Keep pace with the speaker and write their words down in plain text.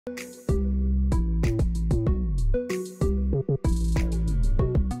Guyana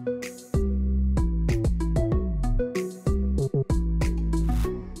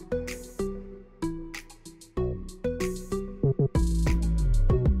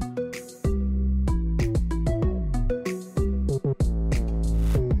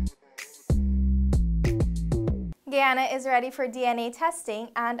is ready for DNA testing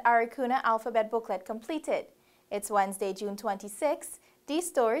and Arikuna alphabet booklet completed. It's Wednesday, June 26. These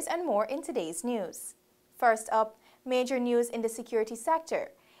stories and more in today's news. First up, major news in the security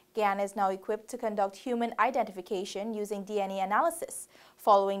sector. Guyana is now equipped to conduct human identification using DNA analysis,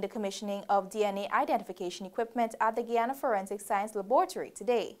 following the commissioning of DNA identification equipment at the Guyana Forensic Science Laboratory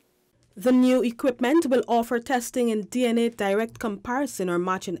today. The new equipment will offer testing in DNA direct comparison or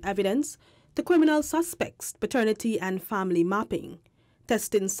matching evidence to criminal suspects, paternity and family mapping.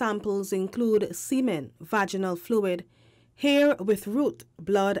 Testing samples include semen, vaginal fluid, hair with root,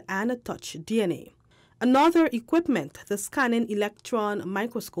 blood and touch DNA. Another equipment, the scanning electron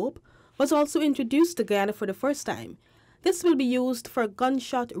microscope, was also introduced to Guyana for the first time. This will be used for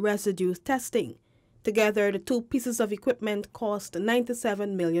gunshot residue testing. Together, the two pieces of equipment cost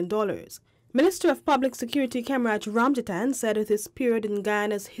 $97 million. Minister of Public Security Kemraj Ramjatan said this period in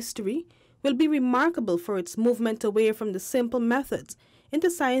Guyana's history will be remarkable for its movement away from the simple methods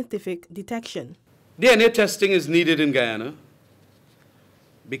into scientific detection. DNA testing is needed in Guyana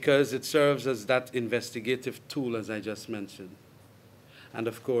because it serves as that investigative tool, as I just mentioned. And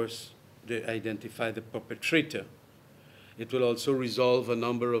of course, they identify the perpetrator. It will also resolve a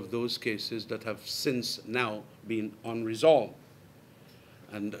number of those cases that have since now been unresolved.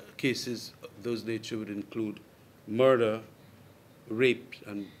 And cases of those nature would include murder, rape,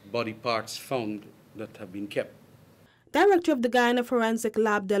 and body parts found that have been kept. Director of the Guyana Forensic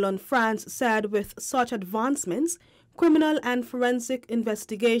Lab, Delon France, said with such advancements, criminal and forensic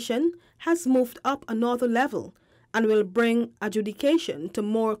investigation has moved up another level and will bring adjudication to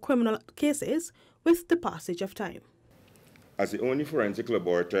more criminal cases with the passage of time. As the only forensic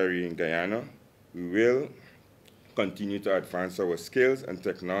laboratory in Guyana, we will continue to advance our skills and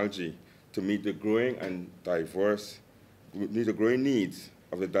technology to meet the growing needs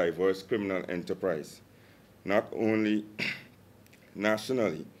of the diverse criminal enterprise, not only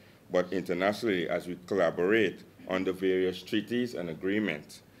nationally, but internationally as we collaborate on the various treaties and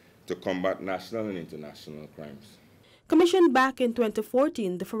agreements to combat national and international crimes. Commissioned back in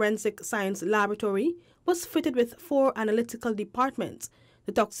 2014, the Forensic Science Laboratory was fitted with 4 analytical departments: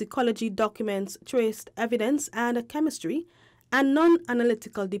 the toxicology, documents, traced evidence, and chemistry, and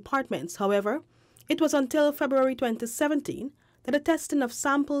non-analytical departments. However, it was until February 2017 that the testing of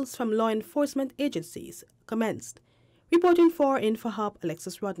samples from law enforcement agencies commenced. Reporting for InfoHub,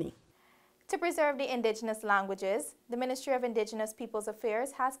 Alexis Rodney. To preserve the indigenous languages, the Ministry of Indigenous Peoples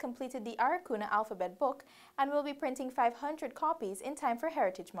Affairs has completed the Arikuna alphabet book and will be printing 500 copies in time for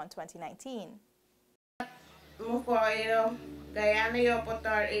Heritage Month 2019.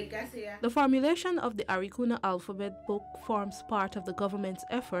 The formulation of the Arikuna alphabet book forms part of the government's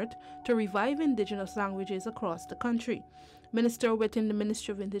effort to revive indigenous languages across the country. Minister within the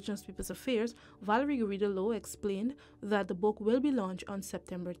Ministry of Indigenous Peoples Affairs, Valerie Garrido-Lowe, explained that the book will be launched on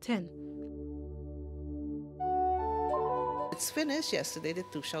September 10. It's finished yesterday. The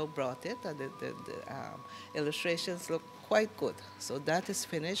Tushao brought it, and the illustrations look quite good. So that is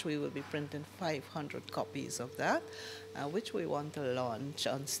finished. We will be printing 500 copies of that, which we want to launch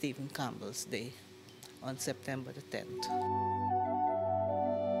on Stephen Campbell's Day on September the 10th.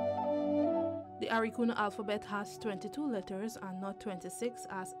 The Arikuna alphabet has 22 letters and not 26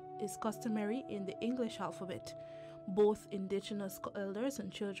 as is customary in the English alphabet. Both indigenous elders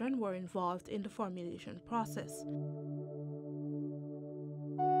and children were involved in the formulation process.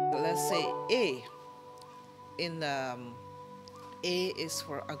 Let's say A. A is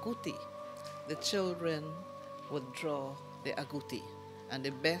for agouti. The children would draw the agouti, and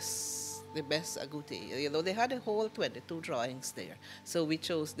the best agouti. You know, they had a whole 22 drawings there, so we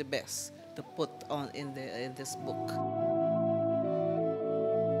chose the best to put on in this book.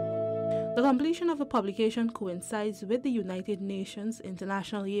 The completion of the publication coincides with the United Nations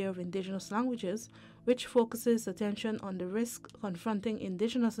International Year of Indigenous Languages, which focuses attention on the risk confronting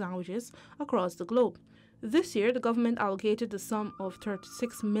indigenous languages across the globe. This year, the government allocated the sum of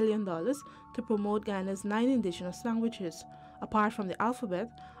 $36 million to promote Guyana's 9 indigenous languages. Apart from the alphabet,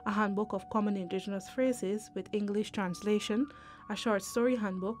 a handbook of common indigenous phrases with English translation, a short story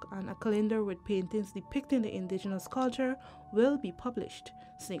handbook, and a calendar with paintings depicting the indigenous culture will be published.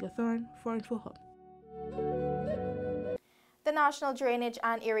 Snegathorn for InfoHub. The National Drainage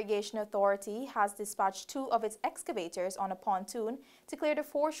and Irrigation Authority has dispatched 2 of its excavators on a pontoon to clear the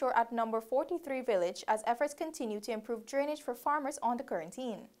foreshore at number 43 village as efforts continue to improve drainage for farmers on the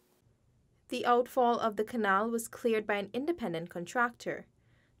Corentyne. The outfall of the canal was cleared by an independent contractor.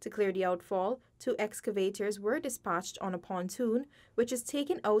 To clear the outfall, 2 excavators were dispatched on a pontoon, which is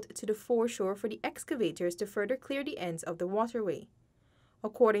taken out to the foreshore for the excavators to further clear the ends of the waterway.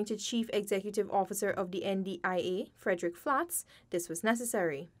 According to Chief Executive Officer of the NDIA, Frederick Flats, this was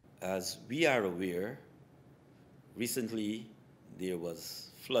necessary. As we are aware, recently there was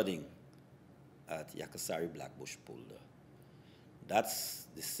flooding at Yakasari Blackbush Polder. That's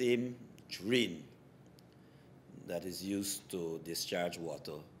the same drain that is used to discharge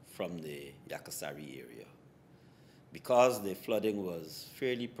water from the Yakasari area. Because the flooding was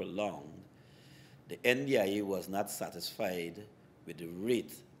fairly prolonged, the NDIA was not satisfied with the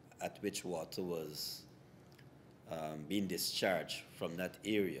rate at which water was being discharged from that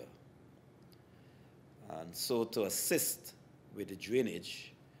area. And so to assist with the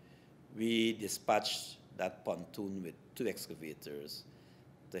drainage, we dispatched that pontoon with 2 excavators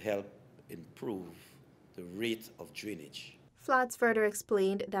to help improve the rate of drainage. Flats further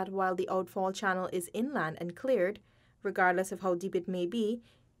explained that while the outfall channel is inland and cleared, regardless of how deep it may be,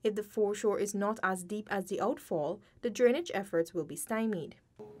 if the foreshore is not as deep as the outfall, the drainage efforts will be stymied.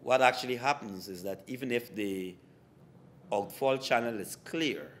 What actually happens is that even if the outfall channel is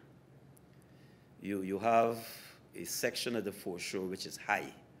clear, you have a section of the foreshore which is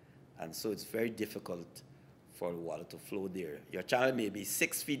high, and so it's very difficult for the water to flow there. Your channel may be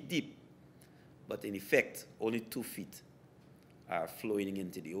 6 feet deep, but in effect, only 2 feet are flowing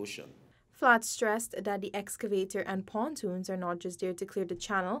into the ocean. Flats stressed that the excavator and pontoons are not just there to clear the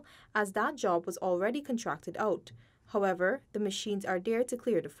channel, as that job was already contracted out. However, the machines are there to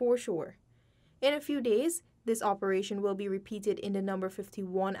clear the foreshore. In a few days, this operation will be repeated in the number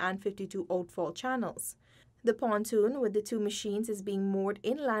 51 and 52 outfall channels. The pontoon with the 2 machines is being moored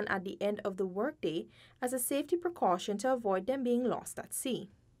inland at the end of the workday as a safety precaution to avoid them being lost at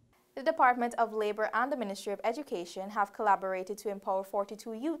sea. The Department of Labor and the Ministry of Education have collaborated to empower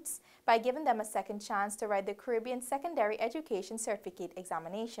 42 youths by giving them a second chance to write the Caribbean Secondary Education Certificate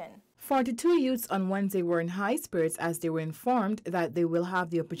examination. 42 youths on Wednesday were in high spirits as they were informed that they will have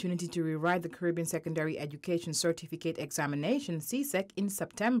the opportunity to rewrite the Caribbean Secondary Education Certificate examination CSEC in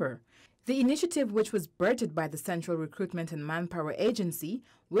September. The initiative, which was birthed by the Central Recruitment and Manpower Agency,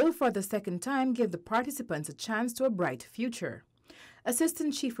 will for the second time give the participants a chance to a bright future.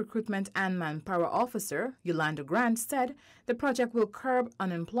 Assistant Chief Recruitment and Manpower Officer Yolanda Grant said the project will curb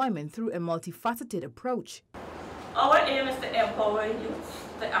unemployment through a multifaceted approach. Our aim is to empower youth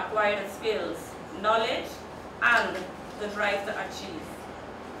to acquire the skills, knowledge, and the drive to achieve.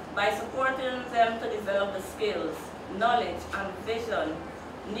 By supporting them to develop the skills, knowledge, and vision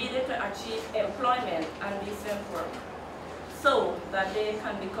needed to achieve employment and decent work, so that they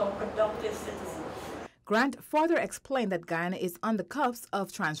can become productive citizens. Grant further explained that Guyana is on the cusp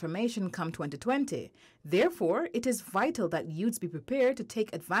of transformation come 2020. Therefore, it is vital that youths be prepared to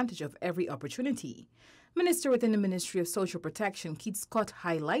take advantage of every opportunity. Minister within the Ministry of Social Protection, Keith Scott,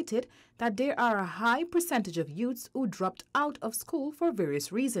 highlighted that there are a high percentage of youths who dropped out of school for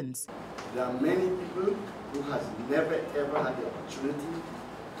various reasons. There are many people who have never ever had the opportunity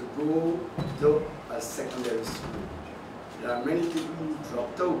to go to a secondary school. There are many people who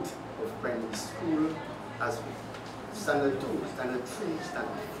dropped out of primary school as standard 2, standard 3,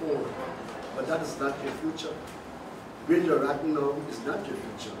 standard 4. But that is not your future. Where you're at now is not your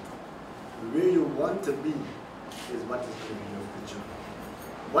future. Where you want to be is what is going to be your future.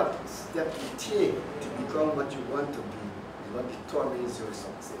 What step you take to become what you want to be is what determines your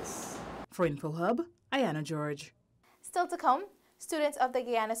success. For InfoHub, Ayana George. Still to come, students of the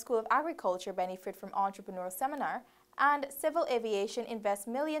Guyana School of Agriculture benefit from entrepreneurial seminar, and civil aviation invests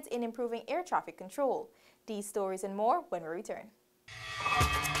millions in improving air traffic control. These stories and more when we return.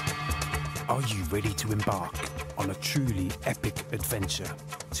 Are you ready to embark on a truly epic adventure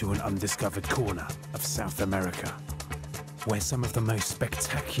to an undiscovered corner of South America, where some of the most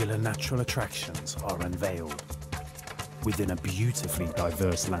spectacular natural attractions are unveiled within a beautifully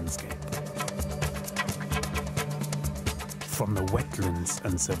diverse landscape? From the wetlands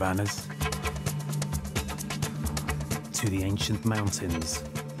and savannas to the ancient mountains,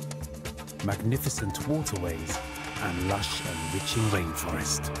 magnificent waterways, and lush enriching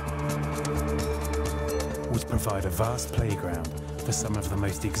rainforest would provide a vast playground for some of the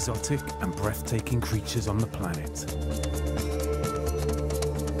most exotic and breathtaking creatures on the planet,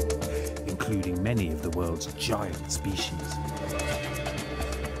 including many of the world's giant species.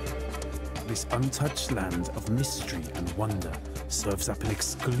 this untouched land of mystery and wonder serves up an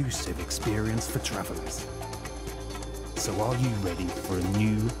exclusive experience for travellers. So are you ready for a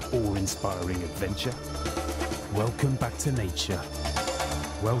new, awe-inspiring adventure? Welcome back to nature.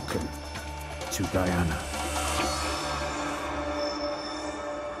 Welcome to Guyana.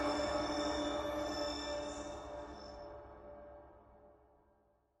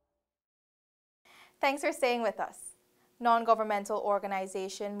 Thanks for staying with us. Non-governmental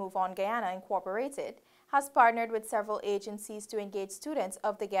organization Move On Guyana Incorporated has partnered with several agencies to engage students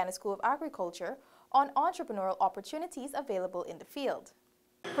of the Guyana School of Agriculture on entrepreneurial opportunities available in the field.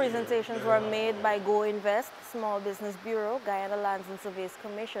 Presentations were made by Go Invest, Small Business Bureau, Guyana Lands and Surveys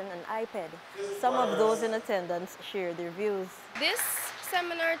Commission, and IPED. Some of those in attendance shared their views. This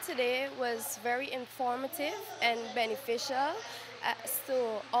seminar today was very informative and beneficial as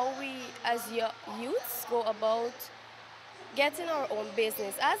to how we as youths go about getting our own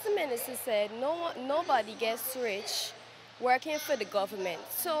business. As the minister said, nobody gets rich working for the government.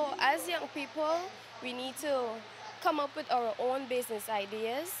 So as young people, we need to come up with our own business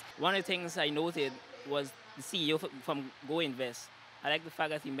ideas. One of the things I noted was the CEO from Go Invest. I like the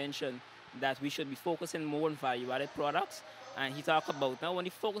fact that he mentioned that we should be focusing more on value-added products. And he talked about not only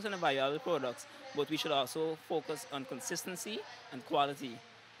focusing on value-added products, but we should also focus on consistency and quality.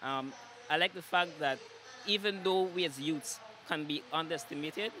 I like the fact that even though we as youths can be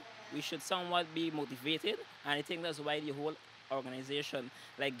underestimated, we should somewhat be motivated. And I think that's why the whole organization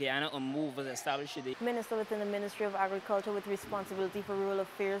like Guyana on Move was established today. Minister within the Ministry of Agriculture with responsibility for rural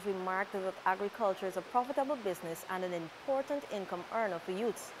affairs remarked that agriculture is a profitable business and an important income earner for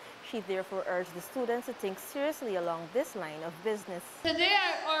youths. She therefore urged the students to think seriously along this line of business. Today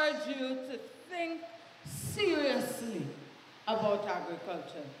I urge you to think seriously about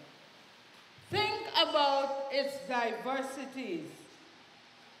agriculture. Think about its diversities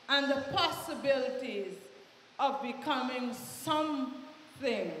and the possibilities of becoming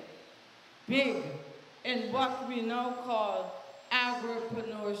something big in what we now call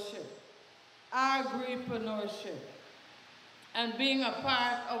agripreneurship, and being a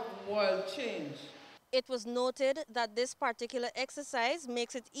part of world change. It was noted that this particular exercise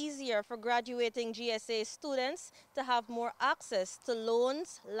makes it easier for graduating GSA students to have more access to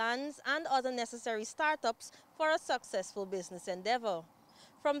loans, lands, and other necessary startups for a successful business endeavor.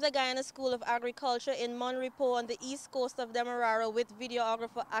 From the Guyana School of Agriculture in Monrepo on the east coast of Demerara with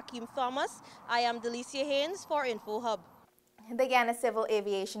videographer Akeem Thomas, I am Delicia Haynes for InfoHub. The Guyana Civil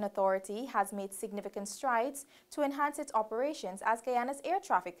Aviation Authority has made significant strides to enhance its operations as Guyana's air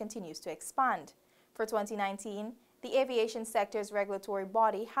traffic continues to expand. For 2019, the aviation sector's regulatory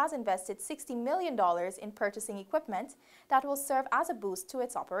body has invested $60 million in purchasing equipment that will serve as a boost to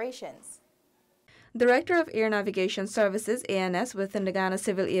its operations. Director of Air Navigation Services, ANS, within the Guyana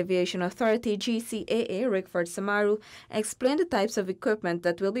Civil Aviation Authority, GCAA, Rickford Samaru, explained the types of equipment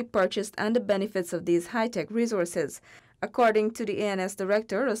that will be purchased and the benefits of these high-tech resources. According to the ANS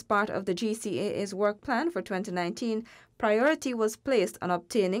director, as part of the GCAA's work plan for 2019, priority was placed on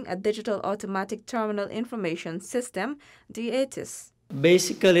obtaining a digital automatic terminal information system, DATIS.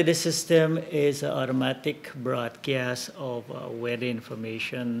 Basically, the system is an automatic broadcast of weather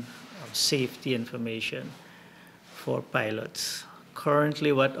information, of safety information for pilots.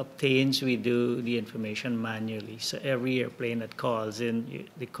 Currently, what obtains, we do the information manually. So every airplane that calls in,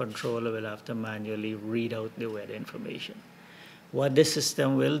 the controller will have to manually read out the weather information. What this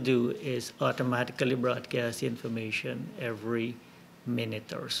system will do is automatically broadcast the information every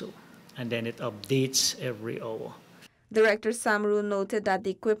minute or so, and then it updates every hour. Director Samaru noted that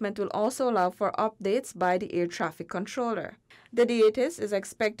the equipment will also allow for updates by the air traffic controller. The DATIS is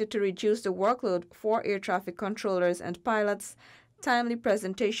expected to reduce the workload for air traffic controllers and pilots, timely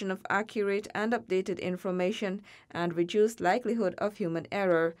presentation of accurate and updated information, and reduced likelihood of human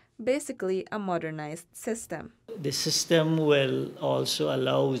error, basically a modernized system. The system will also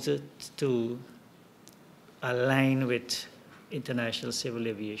allow it to align with International Civil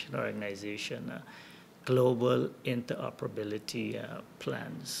Aviation Organization global interoperability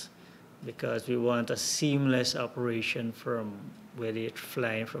plans, because we want a seamless operation from whether it's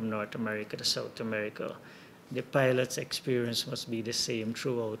flying from North America to South America. The pilot's experience must be the same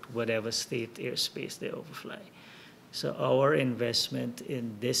throughout whatever state airspace they overfly. So our investment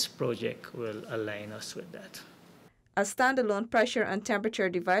in this project will align us with that. A standalone pressure and temperature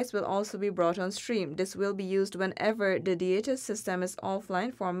device will also be brought on stream. This will be used whenever the DATIS system is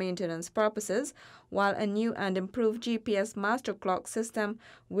offline for maintenance purposes, while a new and improved GPS master clock system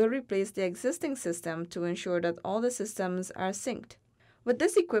will replace the existing system to ensure that all the systems are synced. With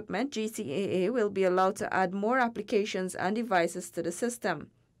this equipment, GCAA will be allowed to add more applications and devices to the system.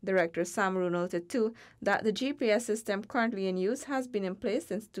 Director Samaru noted too that the GPS system currently in use has been in place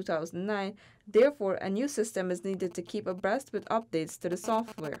since 2009. Therefore, a new system is needed to keep abreast with updates to the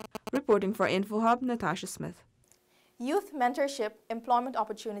software. Reporting for InfoHub, Natasha Smith. Youth mentorship, employment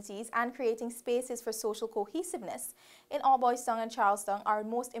opportunities, and creating spaces for social cohesiveness in All Boys Town and Charlestown are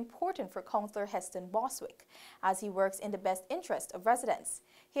most important for Councillor Heston Boswick, as he works in the best interest of residents.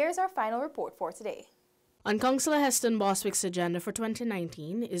 Here's our final report for today. On Councillor Heston Boswick's agenda for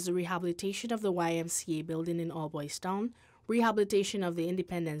 2019 is the rehabilitation of the YMCA building in All Boys Town, rehabilitation of the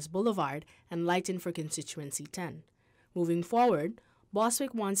Independence Boulevard, and lighting for Constituency 10. Moving forward,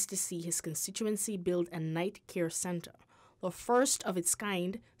 Boswick wants to see his constituency build a night care center, the first of its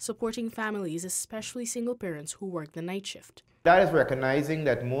kind, supporting families, especially single parents who work the night shift. That is recognizing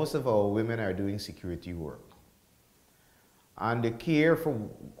that most of our women are doing security work. And the care for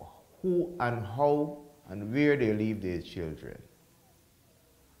who and how and where they leave their children.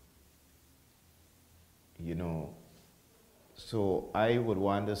 You know, so I would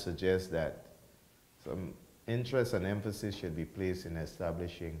want to suggest that some interest and emphasis should be placed in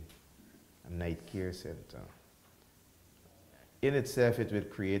establishing a night care center. In itself, it will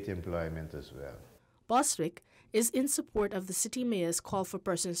create employment as well. Boswick is in support of the city mayor's call for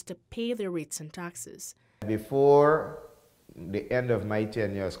persons to pay their rates and taxes. Before the end of my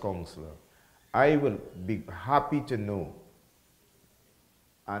tenure as councillor, I will be happy to know,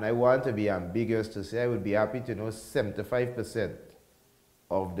 and I want to be ambiguous to say I would be happy to know 75%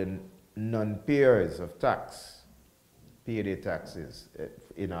 of the non-payers of tax pay their taxes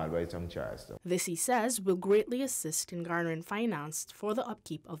in All Boys Town, Charlestown. This, he says, will greatly assist in garnering finance for the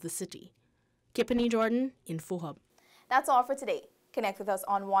upkeep of the city. Kippany Jordan, InfoHub. That's all for today. Connect with us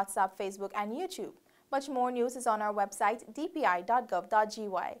on WhatsApp, Facebook, and YouTube. Much more news is on our website,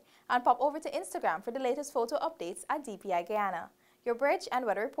 dpi.gov.gy, and pop over to Instagram for the latest photo updates at DPI Guyana. Your bridge and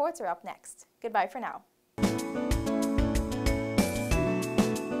weather reports are up next. Goodbye for now.